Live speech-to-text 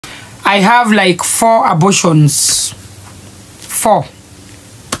I have like 4 abortions. 4.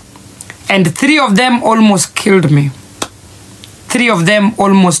 And 3 of them almost killed me. 3 of them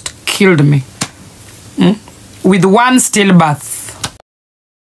almost killed me. With 1 stillbirth.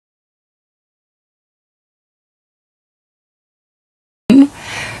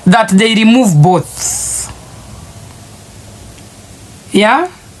 That they remove both. Yeah?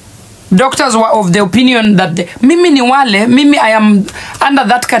 Doctors were of the opinion that mimi ni wale, I am under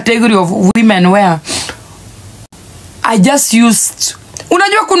that category of women where I just used.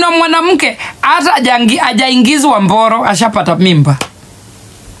 Unajua kuna mwanamke hata hajaingizwa mboro ashapata mimba.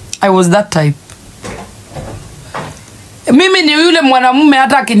 I was that type. Mimi ni yule mwanamume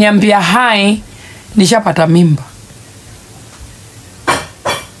hata akiniambia hai nishapata mimba.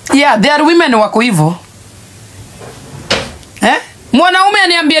 Yeah, there are women wako hivyo. Mwanaume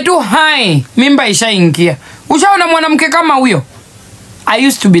aniambie tu hai, mimba ishaingia. Ushaona mwanamke kama huyo? I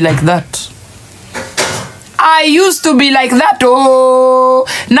used to be like that. I used to be like that. Oh,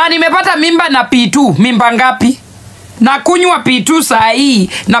 na nimepata mimba na P2. Mimba ngapi? Na kunywa P2 saa hii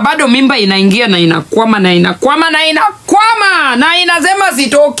na bado mimba inaingia na inakwama na inakwama na inakwama na inasema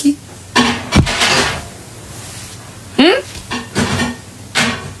sitoki.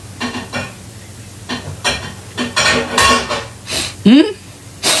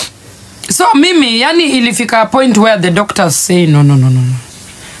 So mimi, yani ilifika a point where the doctors say no.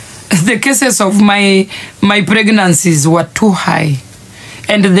 The cases of my pregnancies were too high.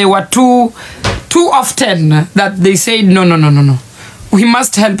 And they were too often that they said no. We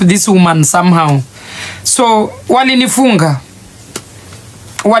must help this woman somehow. So walinifunga.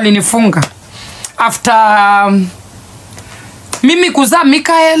 After mimi kuzaa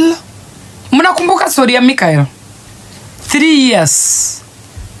Mikael. Mnakumbuka story ya Mikael? 3 years.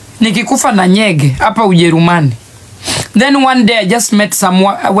 Nikikufa na nyege hapa Ujerumani. Then one day I just met some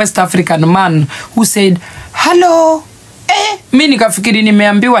West African man who said, "Hello." Mimi nikafikiri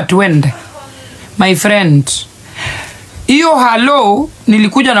nimeambiwa tuende. My friend. Hiyo hello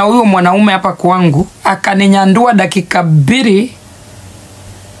nilikuja na huyo mwanaume hapa kwangu, akaninyandua dakika 2.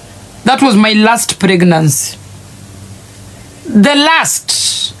 That was my last pregnancy. The last.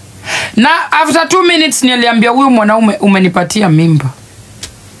 Na after 2 minutes niliambia huyo mwanaume umenipatia mimba.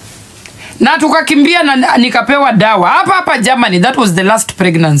 Na tukakimbia na nikapewa dawa. Hapa Germany, that was the last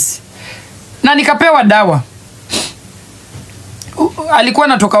pregnancy. Na nikapewa dawa. Alikuwa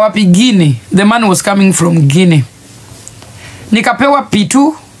natoka wapi? Guinea. The man was coming from Guinea. Nikapewa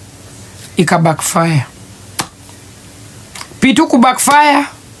P2 backfire. P2 backfire.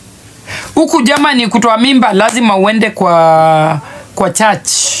 Huku Germany kutoa mimba lazima uende kwa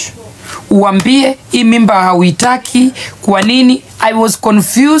church. Uambie hii mimba hauitaki kwa nini? I was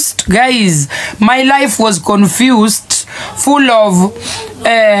confused, guys. My life was confused, full of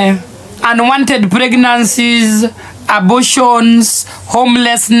unwanted pregnancies, abortions,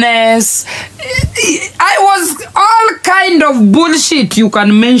 homelessness. I was all kind of bullshit. You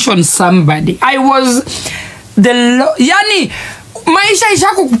can mention somebody. I was yani maisha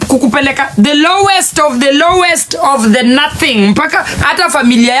ishaku kukupeleka the lowest of the nothing. Mpaka hata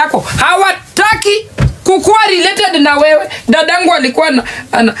familia yako hawataki kukuwa related na wewe. Dadangu alikuwa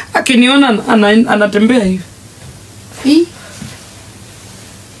akiniona anatembea hivi.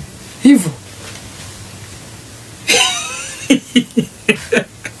 Hivyo.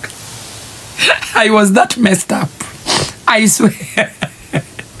 I was that messed up. I swear.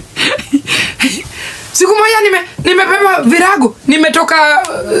 Siku moja nimebeba virago, nimetoka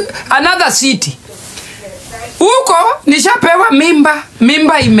another city. Huko nishapewa mimba.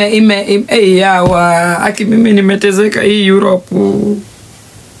 Mimba yawa aki mimi nimetezeka hii Europe.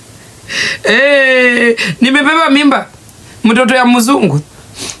 Nimebeba mimba. Mtoto ya mzungu.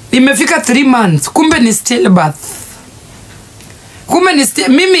 Imefika 3 months. Kumbe ni stillbirth.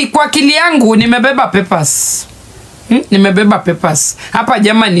 Mimi kwa akili yangu nimebeba papers. Nimebeba papers. Hapa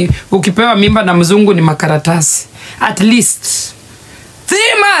Germany ukipewa mimba na mzungu ni makaratasi. At least 3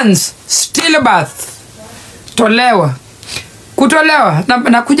 months stillbirth. Kutolewa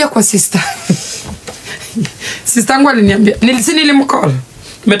na kuja kwa sister. Sister yangu aliniambia, nilimcall.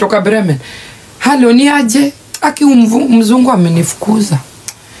 Nimetoka Bremen. "Hello, ni aje? Aki mzungu amenifukuza.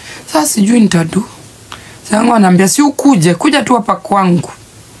 Sasa sijui nitadu." Sasa yangu ananiambia, "Si ukuje, kuja tu hapa kwangu."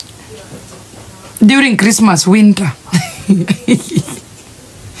 During Christmas winter.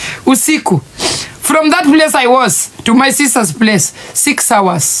 Usiku. From that place I was to my sister's place 6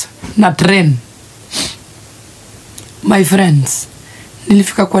 hours na train. My friends,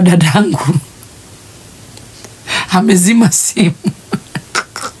 nilifika kwa dadangu. Amezima simu.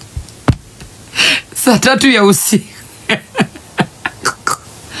 Saa 3 ya usiku.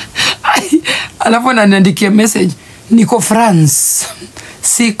 Alafu ananiandikia message, niko France.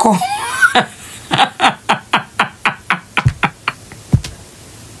 Siko.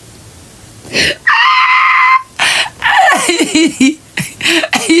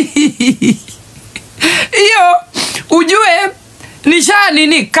 Iyo ujue nisha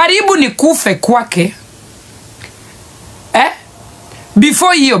nini karibu ni kufe kwake.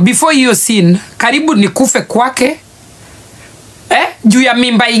 Before hiyo scene karibu ni kufe kwake. Juu ya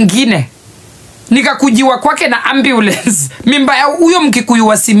mimba ingine nikakujiwa kwake na ambulance. Mimba ya huyo Mkikuyu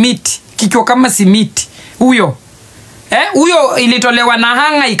wa simiti, kichwa kama simiti. Huyo huyo ilitolewa na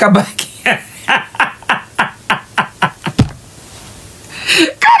hanga ikabaki.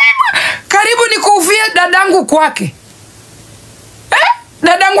 Karibu nikufia dadangu kwake.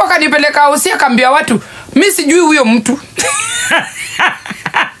 Dadangu akanipeleka hosi akaambia watu, mimi sijui huyo mtu.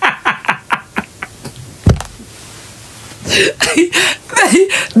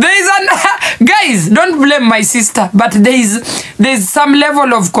 Guys, don't blame my sister, but there's some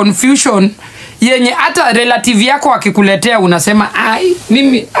level of confusion yenye hata relative yako akikuletea unasema ai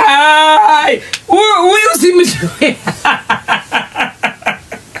mimi ai huyu si mtu.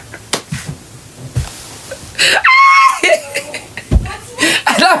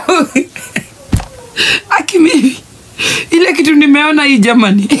 Akimi ile kitu nimeona hii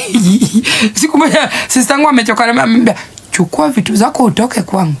jamani. Siku moja sister yangu amechoka na ameniambia, chukua vitu zako utoke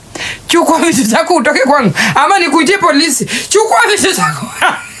kwangu. Chukua vitu zako utoke kwangu. Ama nikuje polisi. Chukua vitu zako.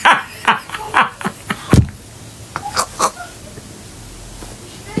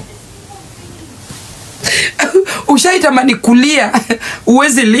 Ushaitamani kulia,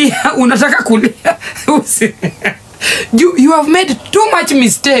 uwezi lia, unataka kulia. You have made too much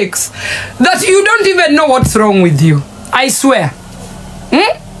mistakes that you don't even know what's wrong with you. I swear.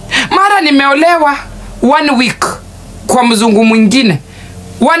 Mara nimeolewa 1 week kwa mzungu mwingine.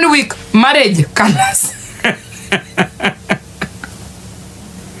 1 week marriage colors.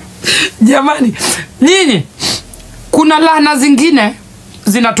 Jamani, nyinyi kuna laana zingine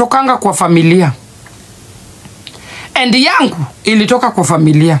zinatokanga kwa familia. And yangu ilitoka kwa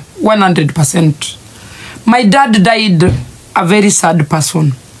familia 100%. My dad died a very sad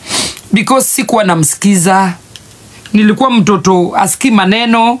person because sikuwa namsikiza. Nilikuwa mtoto aski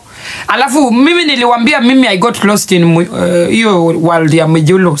maneno. Alafu mimi niliwaambia mimi I got lost in hiyo world ya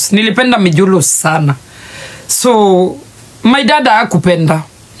Mijulos. Nilipenda Mijulos sana. So my dad hakupenda.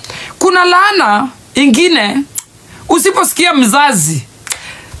 Kuna laana ingine usiposikia mzazi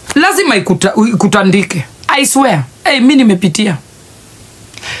lazima ikutandike. I swear. Mimi nimepitia.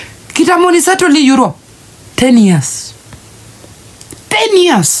 Kitambo ni settle Europe 10 years. 10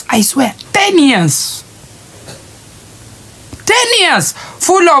 years, I swear. 10 years. 10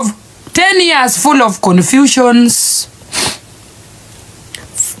 years full of confusions.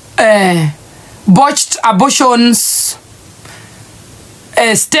 Botched abortions.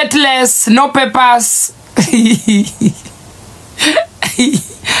 Stateless, no papers.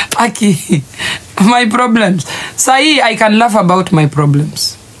 Aki, my problems. Sahi, I can laugh about my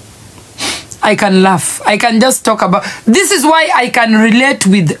problems. I can laugh. I can just talk about. This is why I can relate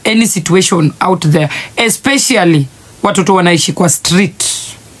with any situation out there, especially watoto wanaishi kwa street.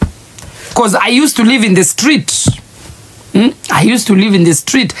 Because I used to live in the street. I used to live in the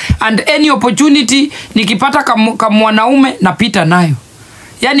street, and any opportunity nikipata kama mwanaume napita nayo.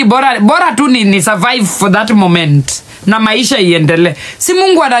 Yani bora tu ni survive for that moment na maisha iendelee. Si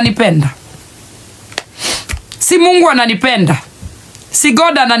Mungu ananipenda? Si Mungu ananipenda? Si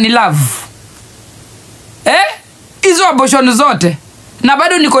God ananilove? Hizo abortion zote na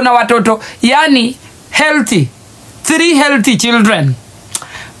bado niko na watoto, yani healthy, 3 healthy children.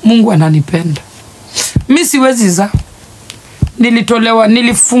 Mungu ananipenda. Mimi siwezi za. Nilitolewa,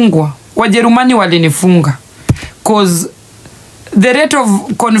 nilifungwa. Wajerumani walinifunga cause the rate of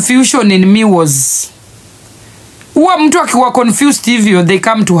confusion in me was, huwa mtu akiwa confused hivyo they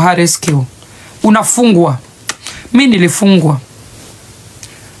come to her rescue. Unafungwa. Mimi nilifungwa.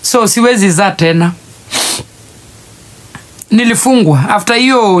 So siwezi za tena. Nilifungwa after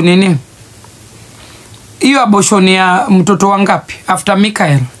hiyo nini? Hiyo abortion ya mtoto wangapi? After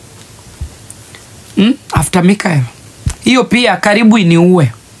Michael. After Michael. Hiyo pia karibu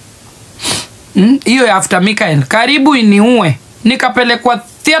iniue. Hiyo after Michael karibu iniue. Nikapelekwa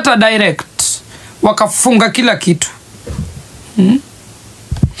theater direct. Wakafunga kila kitu.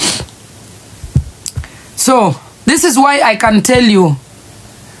 So, this is why I can tell you,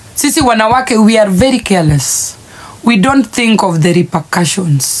 sisi wanawake, we are very careless. We don't think of the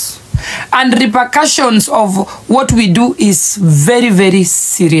repercussions. And repercussions of what we do is very, very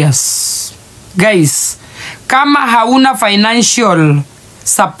serious. Guys, kama hauna financial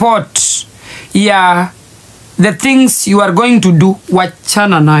support ya the things you are going to do,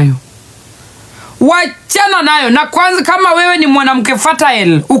 wachana nayo. Wachana nayo. Na kwanza kama wewe ni mwanamke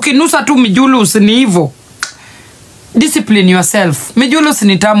fertile, ukinusa tu mijulus ni hivyo. Discipline yourself. Mijulus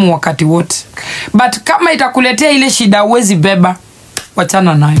ni tamu wakati wote. But kama itakuletea ile shida uwezi beba,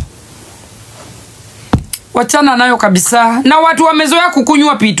 wachana nayo. Wachana nayo kabisa. Na watu wamezoea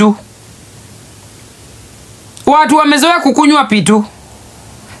kukunywa pitu. Watu wamezoea kukunywa pitu.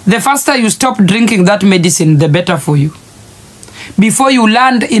 The faster you stop drinking that medicine, the better for you. Before you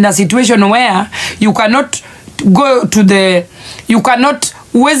land in a situation where you cannot go to the, you cannot,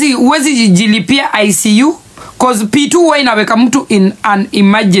 uwezi jilipia ICU, cause P2 huwa inaweka mtu in an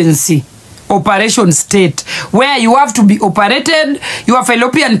emergency operation state where you have to be operated, your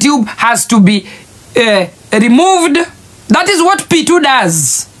fallopian tube has to be removed. That is what P2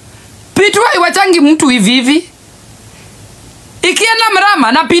 does. P2 haiwachangi mtu hivi hivi. Ikienda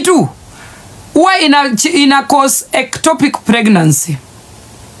mrama na P2 huwa ina cause ectopic pregnancy.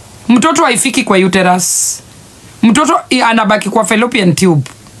 Mtoto haifiki kwa uterus. Mtoto anabaki kwa fallopian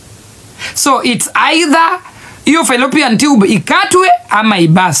tube. So it's either hiyo fallopian tube ikatwe ama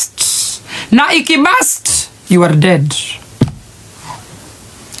ibust. Na ikibust, you are dead.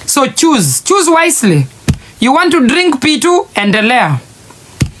 So choose wisely. You want to drink P2, endelea.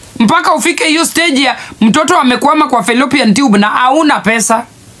 Mpaka ufike hiyo stage ya mtoto amekwama kwa fallopian tube na hauna pesa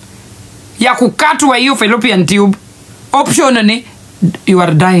ya kukatwa hiyo fallopian tube. Option ni you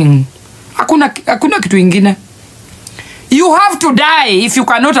are dying. Hakuna kitu ingine. You have to die if you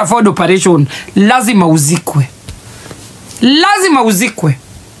cannot afford operation. Lazima uzikwe. Lazima uzikwe.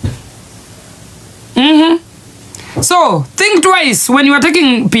 So, think twice when you are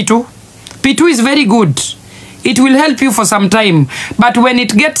taking P2. P2 is very good. It will help you for some time. But when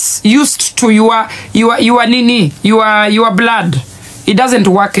it gets used to your blood, it doesn't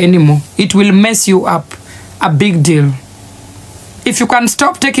work anymore. It will mess you up. A big deal. If you can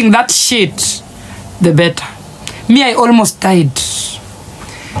stop taking that shit, the better. Me, I almost died.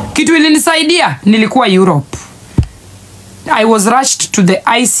 Kitu ilinisaidia, nilikuwa Europe. I was rushed to the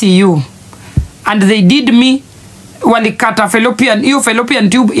ICU. And they did me, walikata fallopian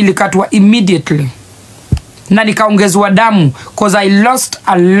tube ilikatwa immediately. Na nikaongezwa damu, cause I lost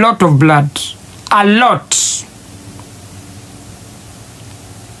a lot of blood. A lot.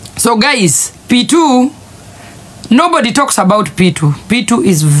 So guys, P2, nobody talks about P2. P2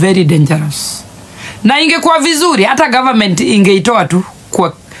 is very dangerous. Na ingekuwa vizuri, hata government ingeitoa tu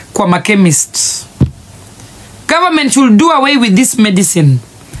kwa machemists. Government should do away with this medicine.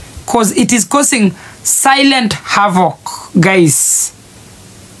 Cause it is causing silent havoc, guys.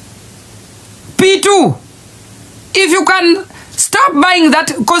 P2, if you can stop buying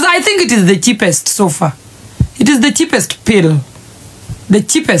that, because I think it is the cheapest so far. It is the cheapest pill. The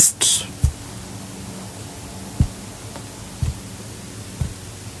cheapest.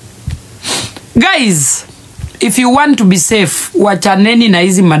 Guys, if you want to be safe, wachaneni na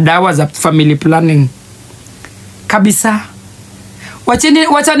hizi madawa za family planning. Kabisa.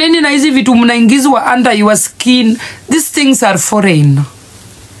 Wachaneni na hizi vitu mnaingizwa under your skin. These things are foreign.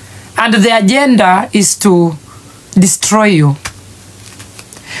 And the agenda is to destroy you.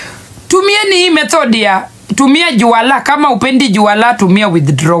 Tumieni hii method ya tumia juala. Kama upendi juala, tumia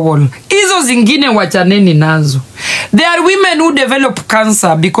withdrawal. Hizo zingine wachaneni nazo. There are women who develop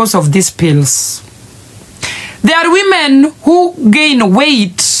cancer because of these pills. There are women who gain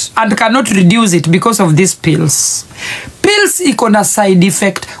weight and cannot reduce it because of these pills. Pills iko na side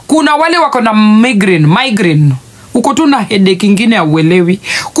effect. Kuna wale wako na migraine. Uko tu na headache ingine ya uelewi.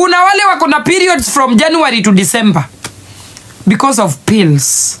 Kuna wale wako na periods from January to December because of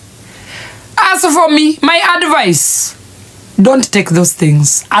pills. As for me, my advice, don't take those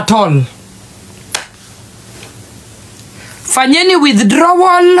things at all. Fanyeni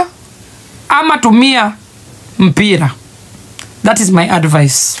withdrawal ama tumia mpira. That is my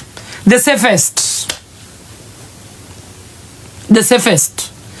advice. The safest. The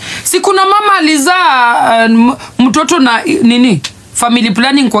safest. Si kuna mama alizaa mtoto na nini? Family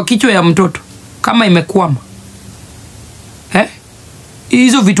planning kwa kichwa ya mtoto. Kama imekwama.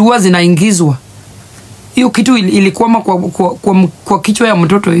 Hizo vitu huwa zinaingizwa. Hiyo kitu ilikwama kwa kichwa ya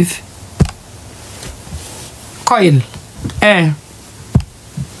mtoto hivi. Coil.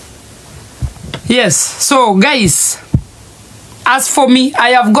 Yes. So guys, as for me,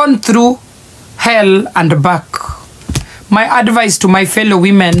 I have gone through hell and back. My advice to my fellow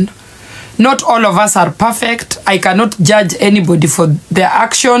women, not all of us are perfect. I cannot judge anybody for their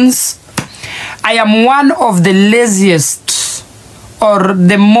actions. I am one of the laziest or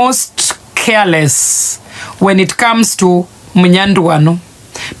the most careless when it comes to Munyanduano.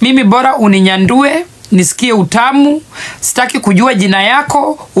 Mimi bora uninyandue, nisikie utamu, sitaki kujua jina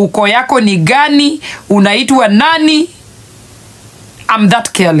yako, uko yako ni gani, unaitwa nani. I'm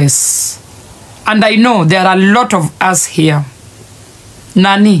that careless. And I know there are a lot of us here.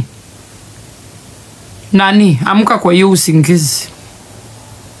 Nani, amka kwa hiyo usingizi.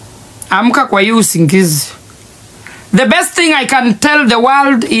 Amka kwa hiyo usingizi. The best thing I can tell the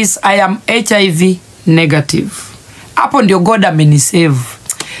world is I am HIV negative. Hapo ndio God amenisave.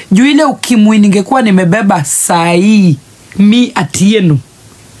 Juu ile ukimwi ningekuwa nimebeba saa hii mi Atieno.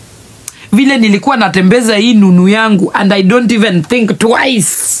 Vile nilikuwa natembeza hii nunu yangu and I don't even think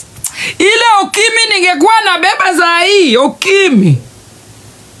twice. Ile ukimwi ningekuwa nabeba saa hii ukimwi.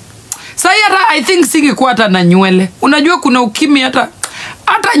 Saa hii hata I think singekuwa hata na nywele. Unajua kuna ukimwi hata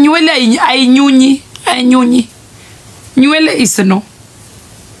nywele hainyunyi. Nywele isino.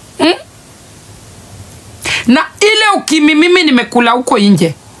 Na ile ukimwi mimi nimekula huko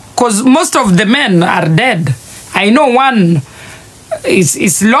nje. Because most of the men are dead. I know one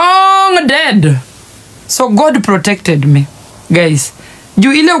is long dead. So God protected me, guys.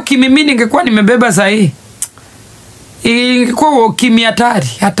 Juu ile ukimwi mimi ningekuwa nimebeba saa hii. Ingekuwa ukimwi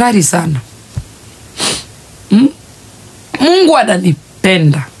hatari sana. Mungu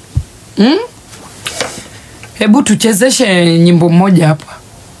ananipenda. Hebu tuchezeshe nyimbo moja hapa.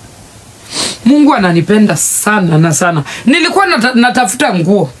 Mungu ananipenda sana na sana. Nilikuwa natafuta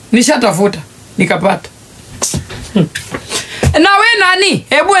nguo. Nishatafuta. Nikapata. Na we nani?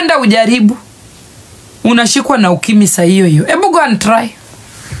 Hebu enda ujaribu. Unashikwa na ukimwi saa hiyo. Hebu go and try.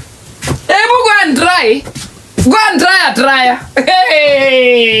 Go and try.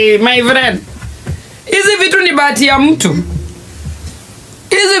 Hey, my friend. Hizi vitu ni bahati ya mtu.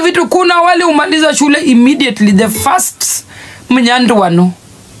 Hizi vitu kuna wale umaliza shule immediately the first mnyanduano.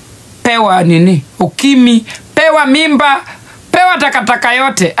 Pewa nini? Ukimwi, pewa mimba, pewa takataka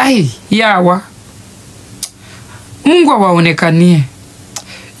yote. Ai, yawa. Mungu awaonekanie.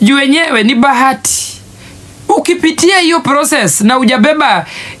 Juu wenyewe ni bahati. Ukipitia hiyo process na ujabeba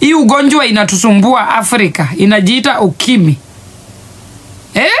hii ugonjwa inatusumbua Afrika, inajiita ukimwi.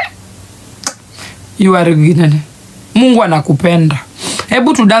 You are good. Mungu anakupenda.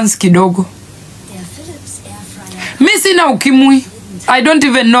 Hebu tu dance kidogo. Mimi sina ukimwi. I don't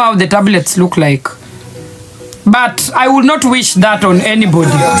even know how the tablets look like. But I will not wish that on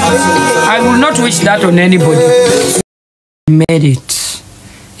anybody. I made it.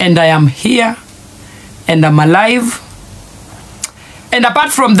 And I am here. And I'm alive. And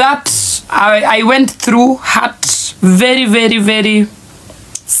apart from that, I went through very, very, very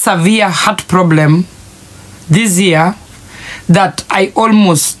severe heart problem this year that I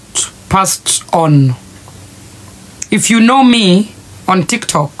almost passed on. If you know me on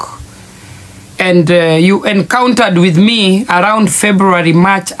TikTok and you encountered with me around February,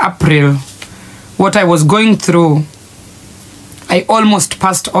 March, April, what I was going through, I almost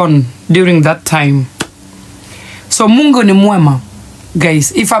passed on during that time. So Mungu ni mwema,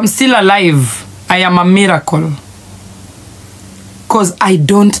 guys. If I'm still alive, I am a miracle. Because I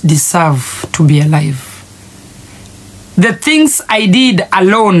don't deserve to be alive. The things I did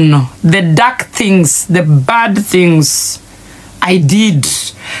alone, the dark things, the bad things I did,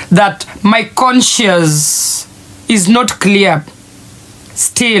 that my conscience is not clear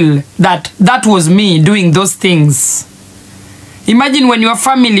still, that was me doing those things. Imagine when your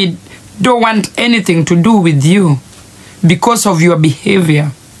family don't want anything to do with you because of your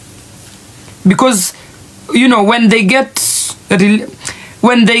behavior. Because, you know, when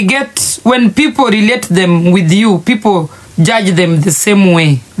people relate them with you, people judge them the same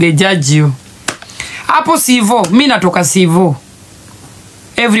way they judge you. Hapo sivo, mi natoka sivo.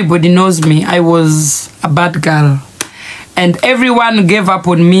 Everybody knows me. I was a bad girl. And everyone gave up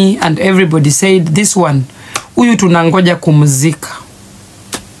on me and everybody said, this one, huyu tunangoja kumzika.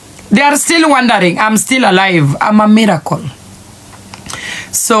 They are still wondering, I'm still alive. I'm a miracle.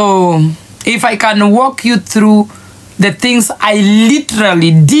 So, if I can walk you through the things I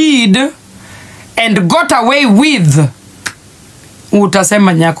literally did and got away with,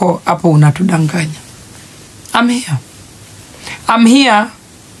 utasema Nyako, hapo unatudanganya. I'm here. I'm here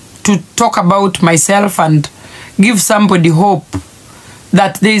to talk about myself and give somebody hope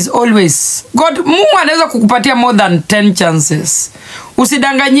that there is always God. Mungu anaweza kukupatia more than 10 chances.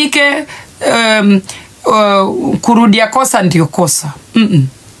 Usidanganyike kurudia kosa ndio kosa.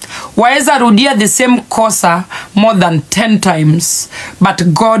 Waeza rudia the same kosa more than 10 times, but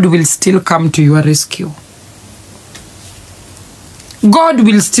God will still come to your rescue. God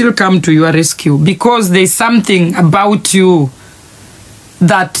will still come to your rescue because there is something about you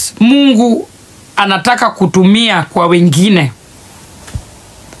that Mungu anataka kutumia kwa wengine.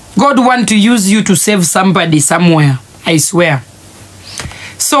 God want to use you to save somebody somewhere, I swear.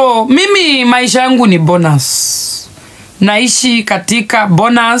 So mimi maisha yangu ni bonus. Naishi katika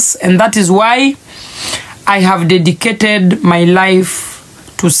bonus, and that is why I have dedicated my life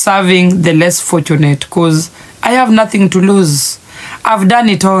to serving the less fortunate, because I have nothing to lose. I've done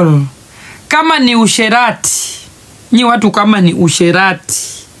it all. Kama ni usherati, nyi watu kama ni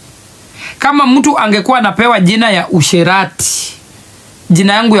usherati. Kama mtu angekuwa anapewa jina ya usherati,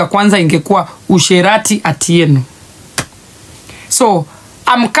 jina yangu ya kwanza ingekuwa Usherati Atieno. So,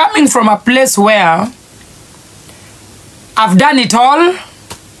 I'm coming from a place where I've done it all.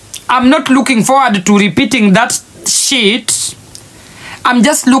 I'm not looking forward to repeating that shit. I'm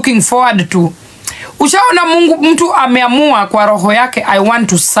just looking forward to... Ushaona Mungu mtu ameamua kwa roho yake, I want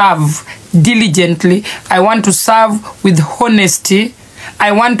to serve diligently. I want to serve with honesty.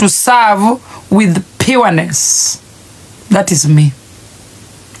 I want to serve with pureness. That is me.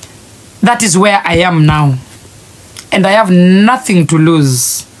 That is where I am now. And I have nothing to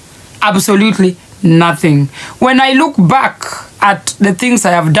lose. Absolutely nothing. When I look back at the things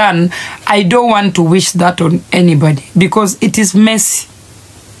I have done, I don't want to wish that on anybody, because it is messy.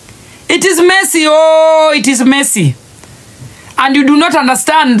 It is messy. Oh, it is messy. And you do not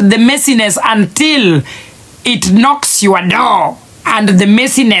understand the messiness until it knocks your door and the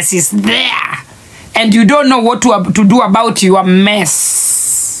messiness is there. And you don't know what to do about your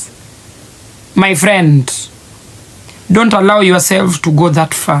mess. My friend, don't allow yourself to go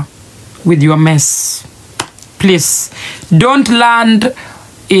that far with your mess. Please, don't land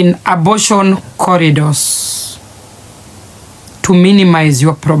in abortion corridors to minimize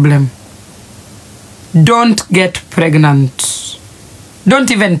your problem. Don't get pregnant. Don't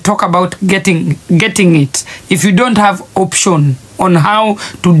even talk about getting it. If you don't have option on how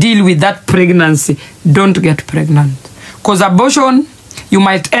to deal with that pregnancy, don't get pregnant. Because abortion, you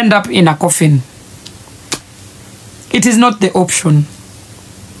might end up in a coffin. It is not the option.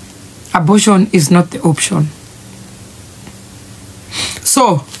 Abortion is not the option.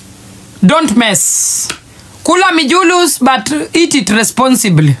 So, don't mess. Kula mijulus, but eat it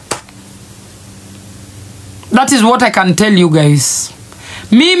responsibly. That is what I can tell you guys.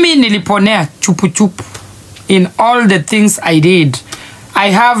 Mimi niliponea chupu chupu in all the things I did. I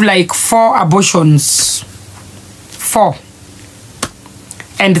have like 4 abortions. 4.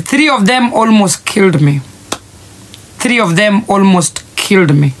 And 3 of them almost killed me. 3 of them almost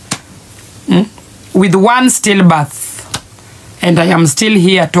killed me. With 1 stillbirth. And I am still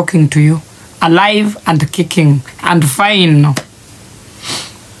here talking to you. Alive and kicking and fine.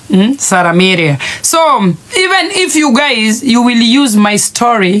 Sarah Maria. So, even if you guys, you will use my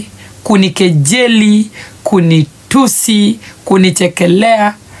story, kunikejeli, kunitusi,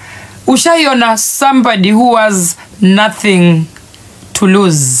 kunichekelea, ushaiona somebody who has nothing to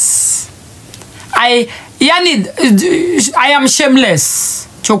lose. I am shameless.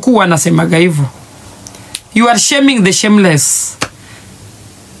 Choku anasemaga hivyo. You are shaming the shameless.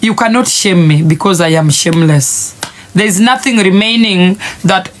 You cannot shame me because I am shameless. There is nothing remaining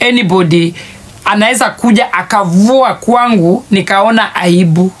that anybody anaweza kuja akavua kwangu nikaona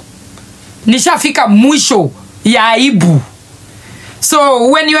aibu. Nishafika mwisho ya aibu.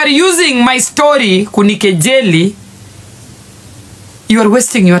 So when you are using my story kunikejeli, you are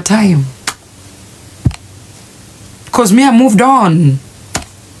wasting your time. Because me, I moved on.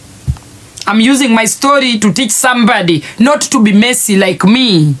 I'm using my story to teach somebody not to be messy like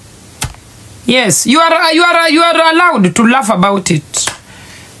me. Yes, you are allowed to laugh about it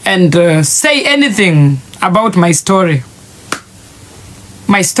and say anything about my story.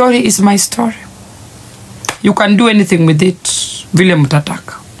 My story is my story. You can do anything with it, vile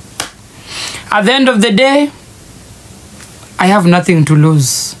mtataka. At the end of the day, I have nothing to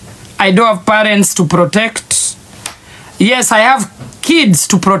lose. I don't have parents to protect. Yes, I have kids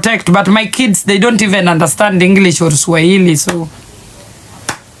to protect, but my kids, they don't even understand English or Swahili, so...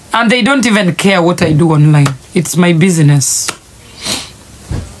 And they don't even care what I do online. It's my business.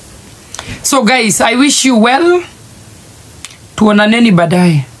 So guys, I wish you well. Tuonaneni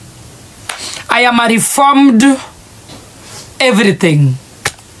baadaye. I am a reformed everything.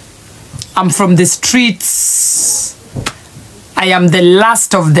 I'm from the streets. I am the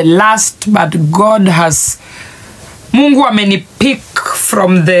last of the last, but God has... Mungu amenipick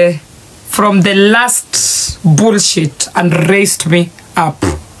from the last bullshit and raised me up.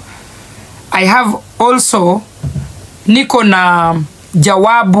 I have also niko na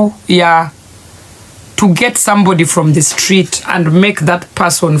jawabu ya to get somebody from the street and make that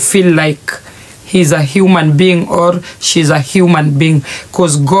person feel like he's a human being or she's a human being,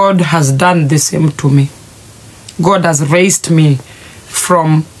 because God has done the same to me. God has raised me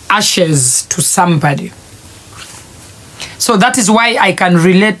from ashes to somebody. So that is why I can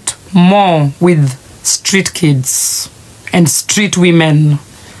relate more with street kids and street women,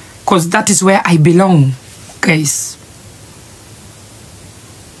 because that is where I belong, guys.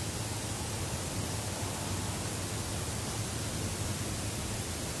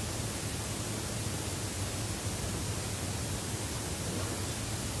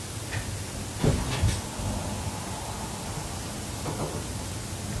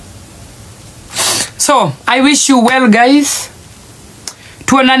 So, I wish you well, guys.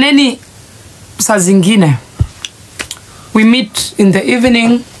 Tuonaneni saa zingine. We meet in the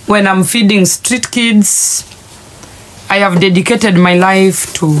evening when I'm feeding street kids. I have dedicated my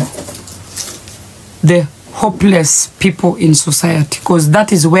life to the hopeless people in society, because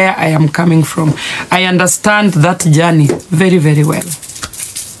that is where I am coming from. I understand that journey very, very well.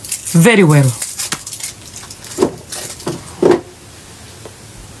 Very well.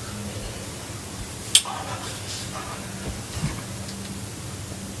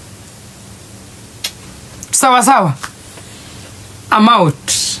 Sawa sawa. I'm out.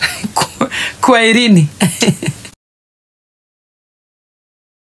 Kwairini.